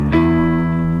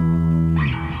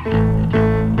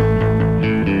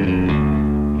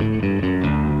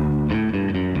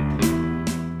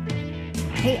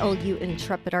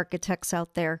intrepid architects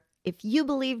out there. If you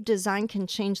believe design can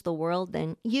change the world,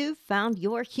 then you've found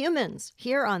your humans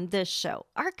here on this show,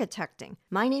 Architecting.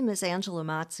 My name is Angela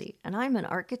Mazzi, and I'm an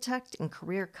architect and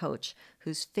career coach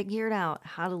who's figured out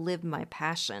how to live my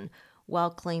passion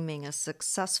while claiming a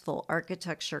successful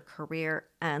architecture career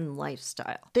and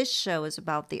lifestyle. This show is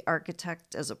about the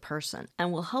architect as a person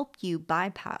and will help you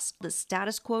bypass the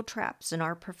status quo traps in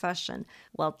our profession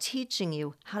while teaching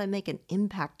you how to make an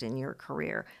impact in your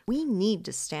career. We need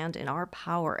to stand in our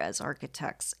power as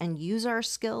architects and use our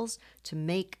skills to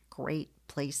make great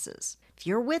places. If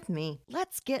you're with me,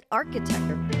 let's get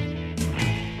architecting.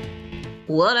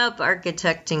 What up,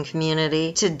 architecting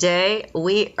community? Today,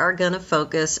 we are going to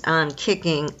focus on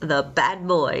kicking the bad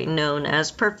boy known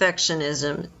as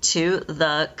perfectionism to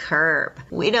the curb.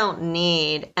 We don't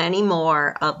need any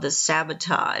more of the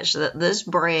sabotage that this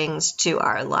brings to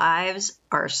our lives,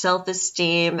 our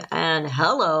self-esteem, and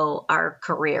our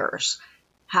careers.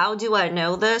 How do I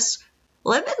know this?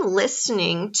 Well, I've been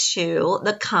listening to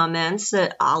the comments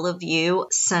that all of you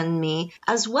send me,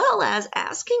 as well as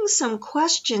asking some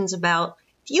questions about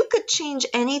if you could change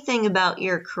anything about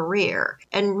your career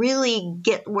and really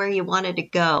get where you wanted to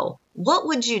go, what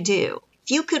would you do?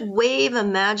 If you could wave a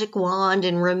magic wand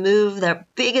and remove the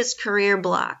biggest career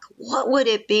block, what would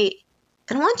it be?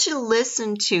 And I want you to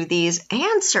listen to these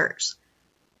answers.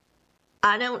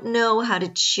 I don't know how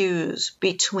to choose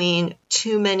between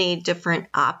too many different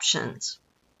options.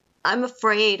 I'm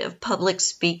afraid of public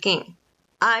speaking.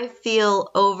 I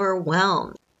feel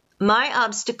overwhelmed. My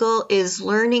obstacle is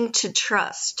learning to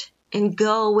trust and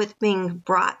go with being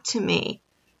brought to me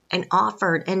and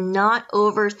offered and not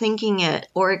overthinking it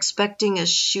or expecting a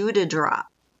shoe to drop.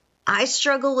 I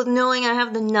struggle with knowing I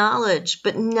have the knowledge,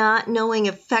 but not knowing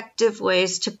effective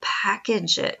ways to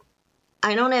package it.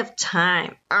 I don't have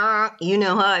time. You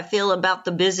know how I feel about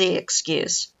the busy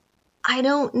excuse. I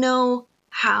don't know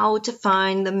how to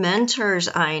find the mentors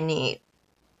I need.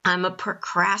 I'm a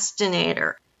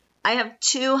procrastinator. I have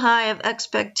too high of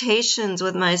expectations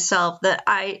with myself that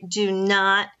I do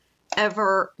not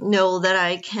ever know that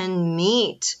I can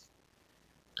meet.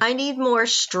 I need more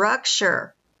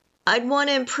structure. I'd want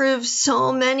to improve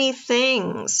so many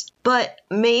things, but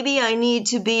maybe I need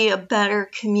to be a better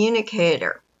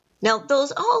communicator. Now,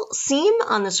 those all seem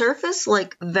on the surface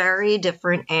like very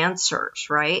different answers,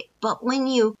 right? But when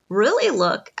you really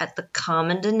look at the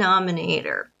common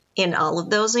denominator in all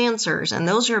of those answers, and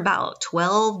those are about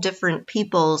 12 different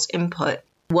people's input,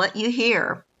 what you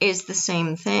hear is the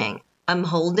same thing. I'm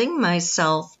holding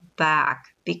myself back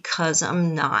because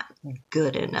I'm not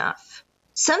good enough.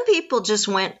 Some people just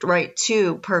went right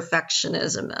to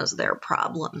perfectionism as their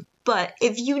problem. But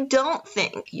if you don't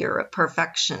think you're a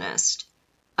perfectionist,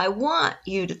 I want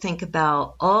you to think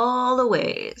about all the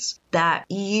ways that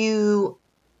you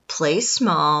play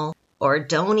small or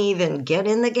don't even get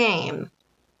in the game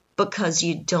because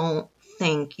you don't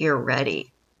think you're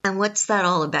ready. And what's that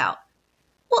all about?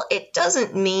 Well, it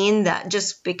doesn't mean that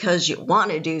just because you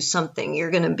want to do something, you're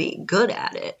going to be good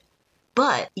at it.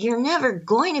 But you're never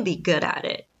going to be good at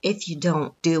it if you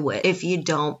don't do it, if you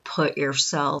don't put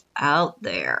yourself out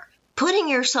there. Putting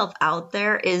yourself out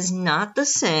there is not the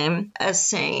same as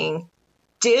saying,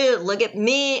 dude, look at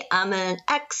me, I'm an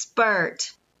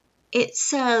expert. It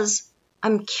says,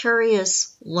 I'm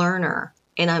curious learner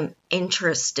and I'm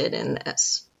interested in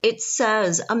this. It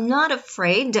says, I'm not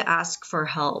afraid to ask for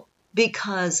help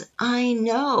because I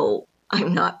know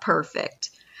I'm not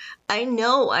perfect. I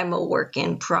know I'm a work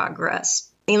in progress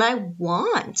and I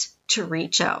want to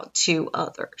reach out to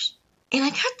others. And I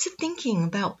got to thinking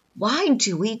about, why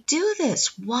do we do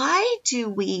this? Why do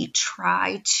we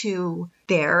try to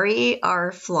bury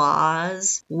our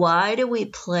flaws? Why do we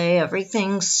play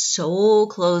everything so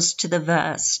close to the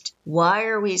vest? Why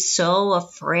are we so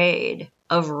afraid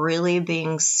of really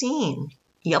being seen?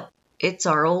 Yep, it's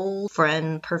our old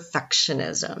friend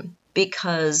perfectionism.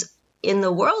 Because in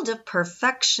the world of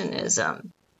perfectionism,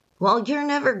 well, you're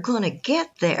never going to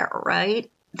get there,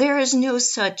 right? There is no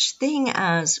such thing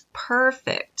as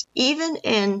perfect. Even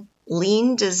in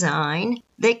lean design,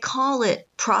 they call it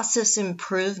process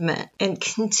improvement and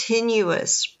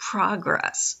continuous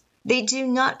progress. They do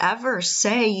not ever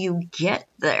say you get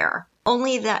there,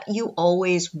 only that you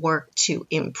always work to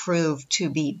improve to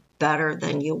be better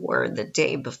than you were the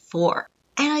day before.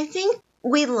 And I think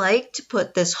we like to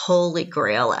put this holy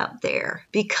grail out there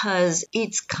because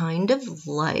it's kind of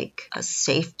like a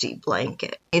safety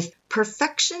blanket. If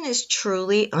perfection is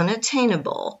truly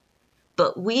unattainable,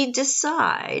 but we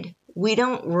decide we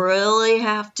don't really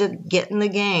have to get in the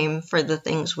game for the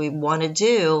things we want to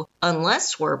do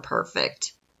unless we're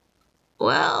perfect,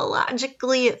 well,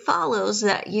 logically it follows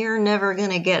that you're never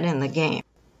going to get in the game.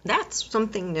 That's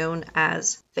something known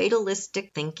as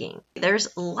fatalistic thinking. There's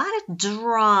a lot of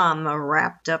drama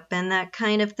wrapped up in that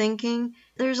kind of thinking.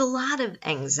 There's a lot of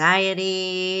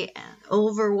anxiety and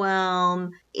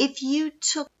overwhelm. If you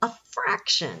took a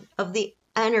fraction of the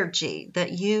energy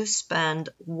that you spend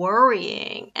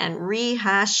worrying and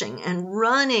rehashing and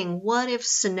running what-if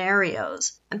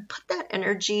scenarios and put that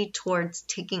energy towards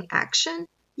taking action,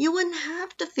 you wouldn't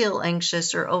have to feel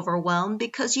anxious or overwhelmed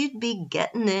because you'd be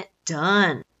getting it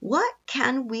done. What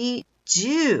can we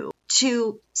do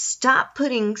to stop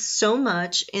putting so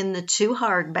much in the too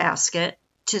hard basket,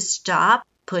 to stop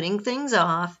putting things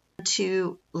off,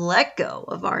 to let go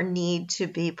of our need to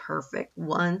be perfect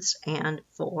once and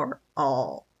for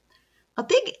all? A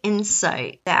big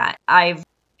insight that I've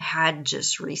had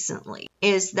just recently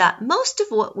is that most of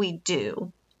what we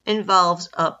do involves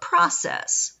a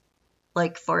process.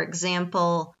 Like, for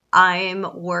example, I'm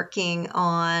working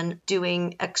on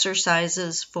doing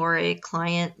exercises for a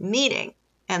client meeting,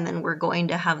 and then we're going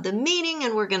to have the meeting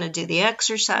and we're going to do the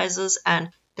exercises, and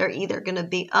they're either going to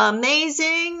be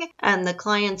amazing and the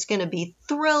client's going to be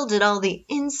thrilled at all the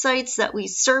insights that we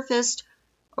surfaced,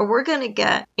 or we're going to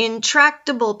get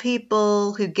intractable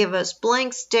people who give us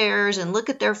blank stares and look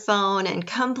at their phone and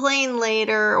complain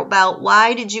later about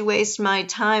why did you waste my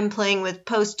time playing with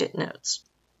Post-it notes.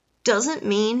 Doesn't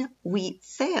mean we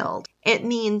failed. It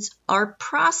means our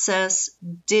process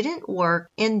didn't work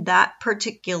in that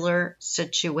particular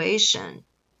situation.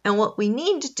 And what we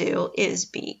need to do is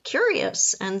be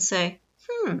curious and say,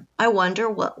 I wonder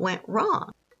what went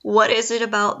wrong. What is it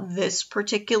about this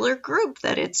particular group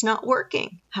that it's not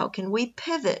working? How can we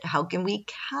pivot? How can we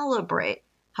calibrate?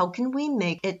 How can we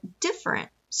make it different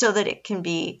so that it can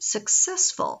be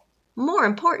successful? More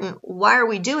important, why are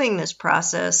we doing this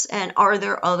process, and are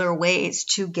there other ways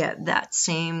to get that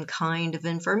same kind of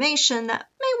information that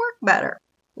may work better?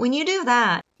 When you do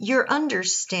that, you're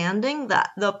understanding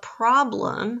that the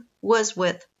problem was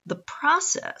with the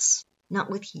process, not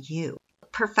with you.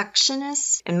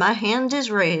 Perfectionists, and my hand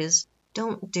is raised,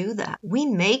 don't do that. We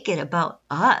make it about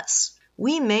us.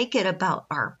 We make it about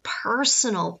our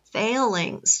personal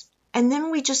failings. And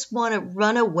then we just want to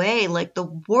run away like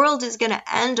the world is going to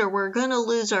end or we're going to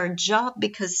lose our job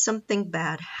because something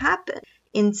bad happened,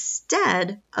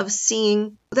 instead of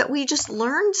seeing that we just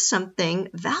learned something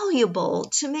valuable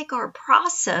to make our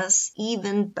process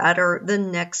even better the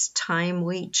next time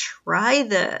we try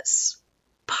this.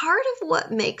 Part of what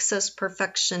makes us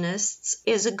perfectionists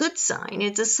is a good sign.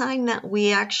 It's a sign that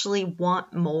we actually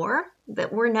want more,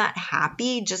 that we're not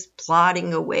happy just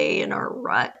plodding away in our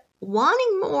rut.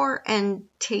 Wanting more and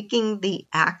taking the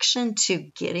action to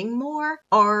getting more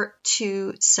are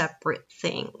two separate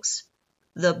things.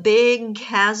 The big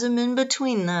chasm in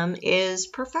between them is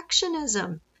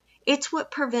perfectionism. It's what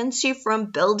prevents you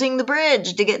from building the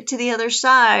bridge to get to the other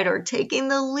side or taking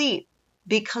the leap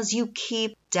because you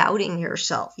keep doubting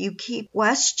yourself. You keep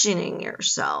questioning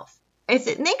yourself. If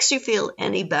it makes you feel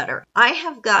any better, I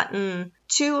have gotten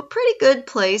to a pretty good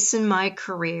place in my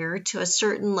career, to a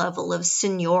certain level of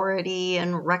seniority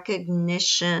and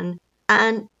recognition.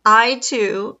 And I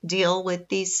too deal with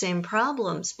these same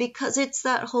problems because it's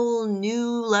that whole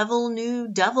new level, new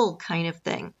devil kind of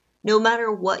thing. No matter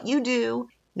what you do,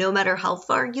 no matter how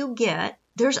far you get,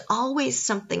 there's always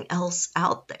something else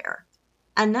out there.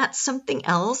 And that something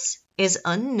else is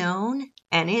unknown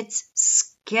and it's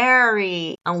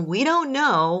scary. And we don't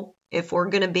know if we're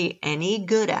going to be any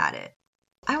good at it.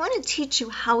 I want to teach you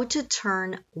how to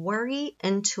turn worry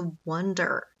into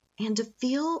wonder and to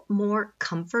feel more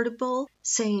comfortable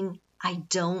saying, I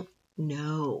don't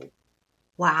know.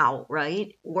 Wow,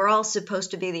 right? We're all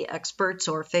supposed to be the experts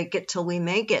or fake it till we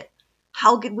make it.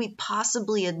 How could we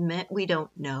possibly admit we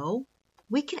don't know?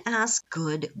 We can ask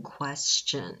good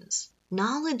questions.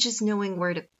 Knowledge is knowing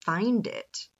where to find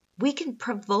it. We can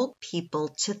provoke people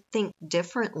to think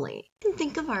differently. We can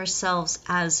think of ourselves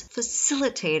as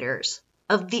facilitators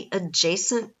of the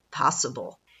adjacent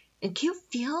possible. And do you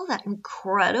feel that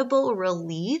incredible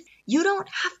relief? You don't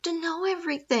have to know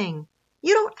everything.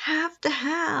 You don't have to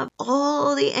have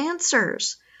all the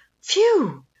answers.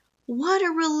 Phew, what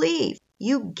a relief.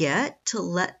 You get to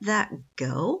let that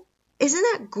go. Isn't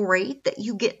that great that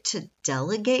you get to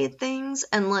delegate things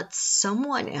and let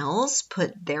someone else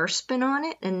put their spin on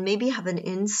it and maybe have an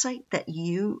insight that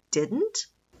you didn't?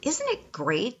 Isn't it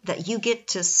great that you get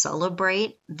to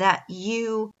celebrate that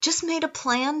you just made a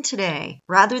plan today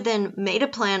rather than made a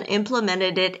plan,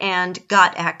 implemented it, and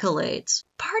got accolades?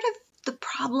 Part of The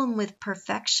problem with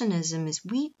perfectionism is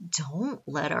we don't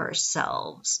let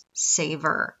ourselves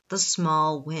savor the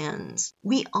small wins.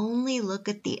 We only look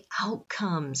at the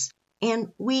outcomes,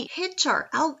 and we hitch our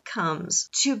outcomes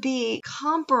to be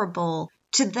comparable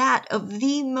to that of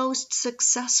the most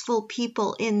successful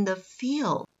people in the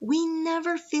field. We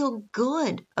never feel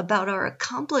good about our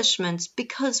accomplishments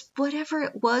because whatever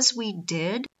it was we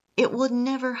did, it would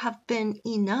never have been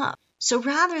enough. So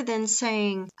rather than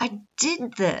saying, I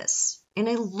did this and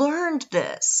I learned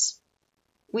this,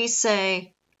 we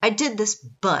say, I did this,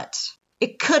 but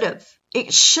it could have,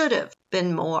 it should have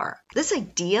been more. This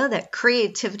idea that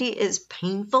creativity is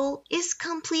painful is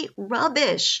complete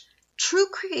rubbish. True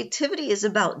creativity is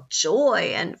about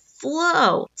joy and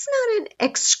flow. It's not an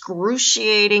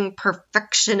excruciating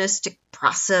perfectionistic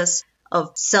process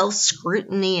of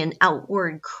self-scrutiny and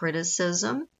outward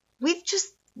criticism. We've just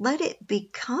let it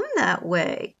become that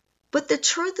way. But the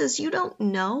truth is you don't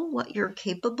know what you're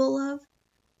capable of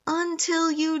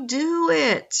until you do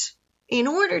it. In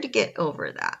order to get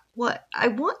over that, what I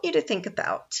want you to think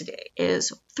about today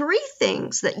is 3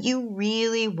 things that you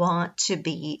really want to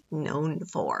be known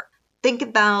for. Think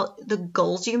about the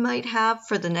goals you might have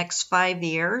for the next 5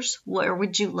 years. Where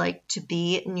would you like to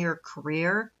be in your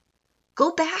career?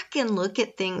 Go back and look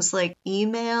at things like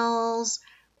emails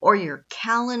or your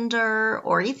calendar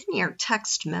or even your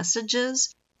text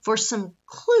messages for some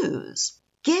clues.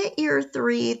 Get your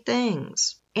 3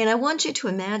 things. And I want you to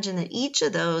imagine that each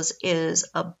of those is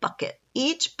a bucket.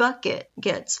 Each bucket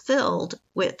gets filled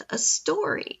with a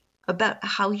story about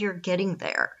how you're getting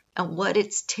there and what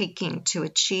it's taking to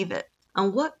achieve it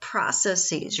and what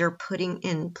processes you're putting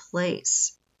in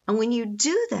place. And when you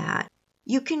do that,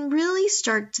 you can really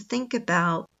start to think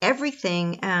about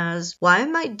everything as, why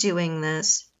am I doing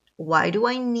this? Why do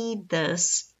I need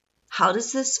this? How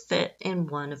does this fit in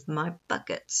one of my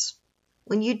buckets?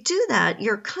 When you do that,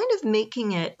 you're kind of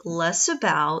making it less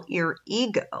about your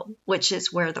ego, which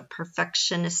is where the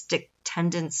perfectionistic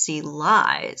tendency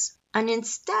lies, and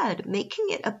instead making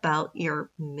it about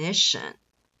your mission.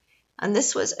 And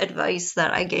this was advice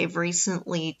that I gave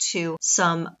recently to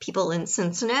some people in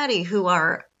Cincinnati who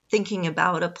are thinking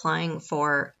about applying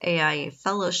for AIA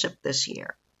fellowship this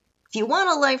year. If you want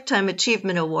a Lifetime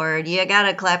Achievement Award, you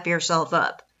gotta clap yourself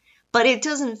up. But it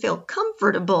doesn't feel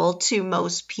comfortable to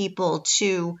most people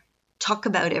to talk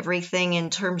about everything in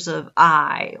terms of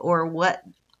I or what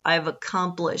I've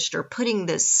accomplished or putting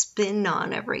this spin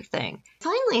on everything. I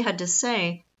finally had to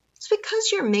say, it's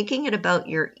because you're making it about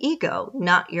your ego,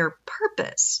 not your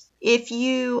purpose. If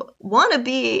you want to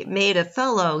be made a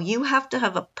fellow, you have to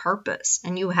have a purpose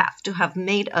and you have to have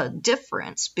made a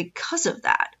difference because of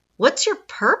that. What's your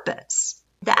purpose?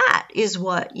 That is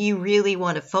what you really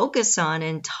want to focus on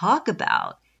and talk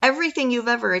about. Everything you've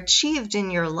ever achieved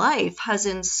in your life has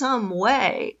in some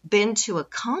way been to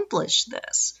accomplish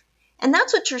this. And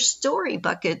that's what your story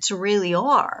buckets really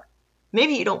are.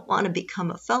 Maybe you don't want to become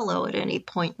a fellow at any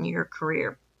point in your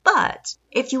career, but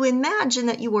if you imagine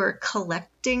that you were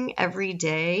collecting every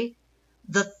day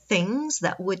the things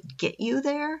that would get you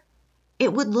there,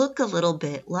 it would look a little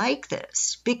bit like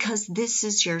this because this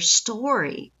is your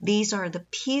story. These are the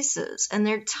pieces and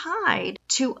they're tied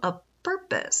to a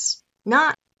purpose,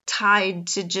 not tied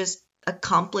to just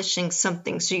accomplishing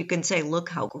something so you can say, look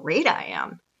how great I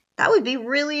am. That would be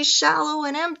really shallow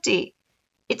and empty.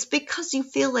 It's because you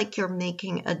feel like you're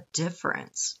making a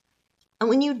difference. And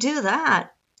when you do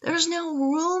that, there's no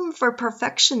room for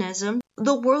perfectionism.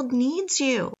 The world needs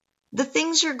you. The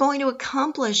things you're going to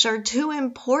accomplish are too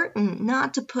important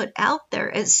not to put out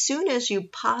there as soon as you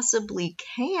possibly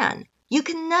can. You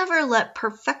can never let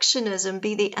perfectionism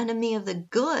be the enemy of the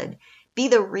good, be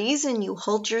the reason you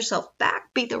hold yourself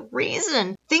back, be the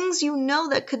reason things you know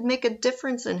that could make a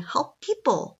difference and help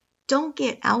people don't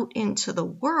get out into the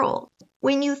world.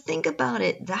 When you think about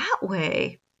it that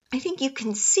way, I think you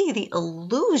can see the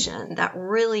illusion that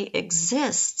really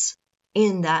exists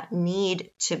in that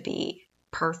need to be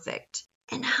perfect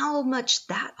and how much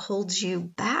that holds you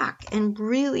back and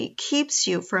really keeps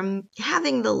you from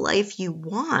having the life you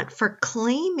want, for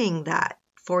claiming that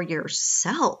for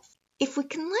yourself. If we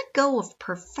can let go of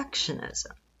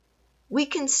perfectionism, we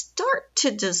can start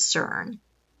to discern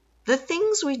the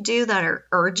things we do that are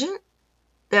urgent,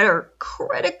 that are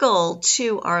critical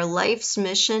to our life's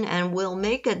mission and will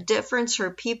make a difference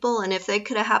for people. And if they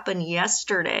could have happened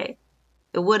yesterday,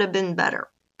 it would have been better.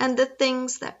 And the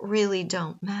things that really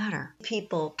don't matter.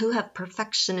 People who have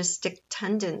perfectionistic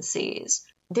tendencies,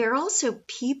 they're also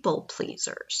people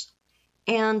pleasers.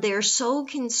 And they're so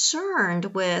concerned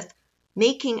with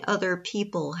making other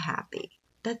people happy.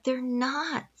 that they're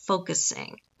not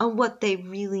focusing on what they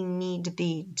really need to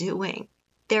be doing.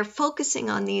 They're focusing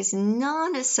on these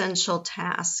non-essential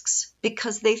tasks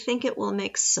because they think it will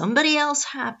make somebody else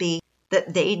happy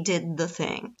that they did the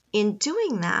thing. In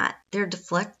doing that, they're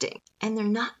deflecting and they're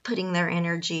not putting their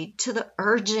energy to the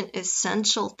urgent,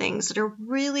 essential things that are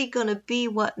really going to be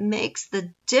what makes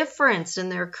the difference in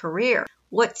their career,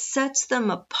 what sets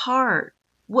them apart,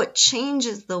 what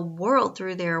changes the world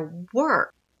through their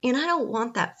work. And I don't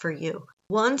want that for you.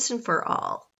 Once and for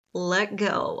all, let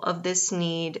go of this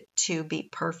need to be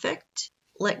perfect.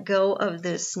 Let go of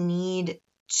this need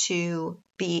to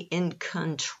be in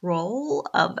control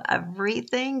of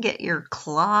everything. Get your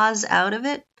claws out of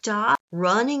it. Stop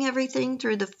running everything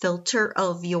through the filter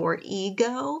of your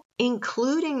ego,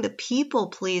 including the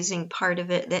people-pleasing part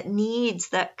of it that needs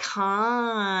that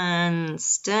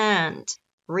constant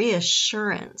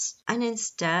reassurance. And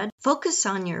instead, focus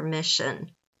on your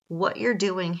mission, what you're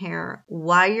doing here,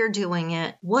 why you're doing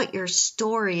it, what your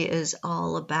story is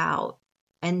all about,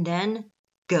 and then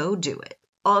go do it.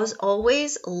 As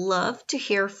always, love to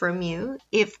hear from you.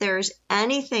 If there's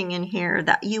anything in here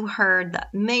that you heard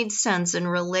that made sense and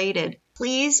related,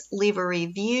 please leave a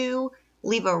review,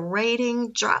 leave a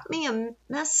rating, drop me a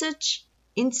message,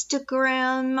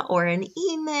 Instagram or an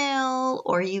email,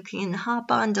 or you can hop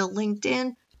onto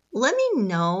LinkedIn. Let me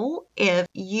know if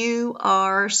you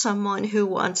are someone who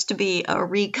wants to be a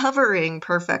recovering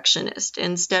perfectionist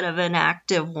instead of an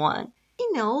active one.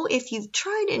 If you've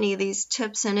tried any of these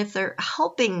tips and if they're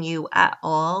helping you at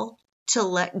all to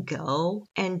let go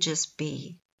and just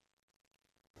be.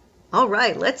 All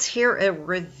right, let's hear a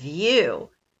review.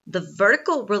 The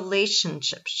Vertical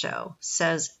Relationship Show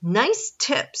says, nice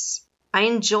tips. I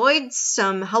enjoyed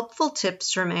some helpful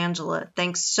tips from Angela.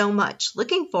 Thanks so much.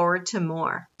 Looking forward to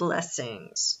more.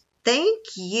 Blessings. Thank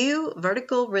you,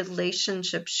 Vertical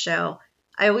Relationship Show.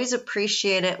 I always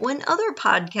appreciate it when other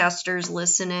podcasters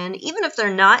listen in, even if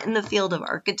they're not in the field of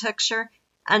architecture,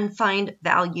 and find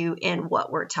value in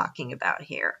what we're talking about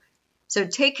here. So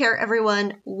take care,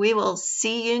 everyone. We will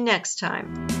see you next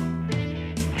time.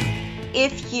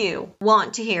 If you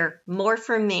want to hear more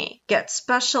from me, get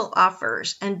special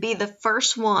offers, and be the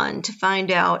first one to find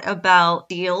out about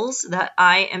deals that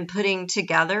I am putting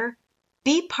together,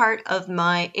 be part of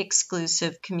my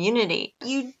exclusive community.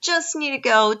 You just need to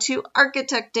go to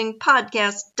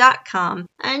architectingpodcast.com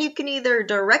and you can either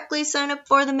directly sign up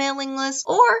for the mailing list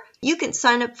or you can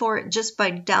sign up for it just by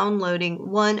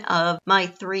downloading one of my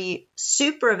 3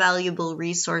 super valuable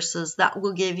resources that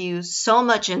will give you so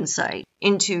much insight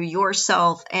into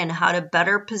yourself and how to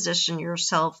better position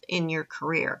yourself in your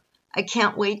career. I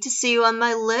can't wait to see you on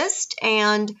my list,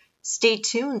 and stay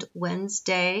tuned.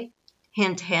 Wednesday,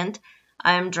 hint, hint,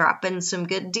 I'm dropping some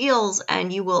good deals,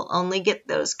 and you will only get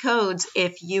those codes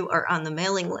if you are on the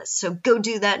mailing list. So go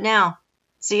do that now.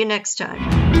 See you next time.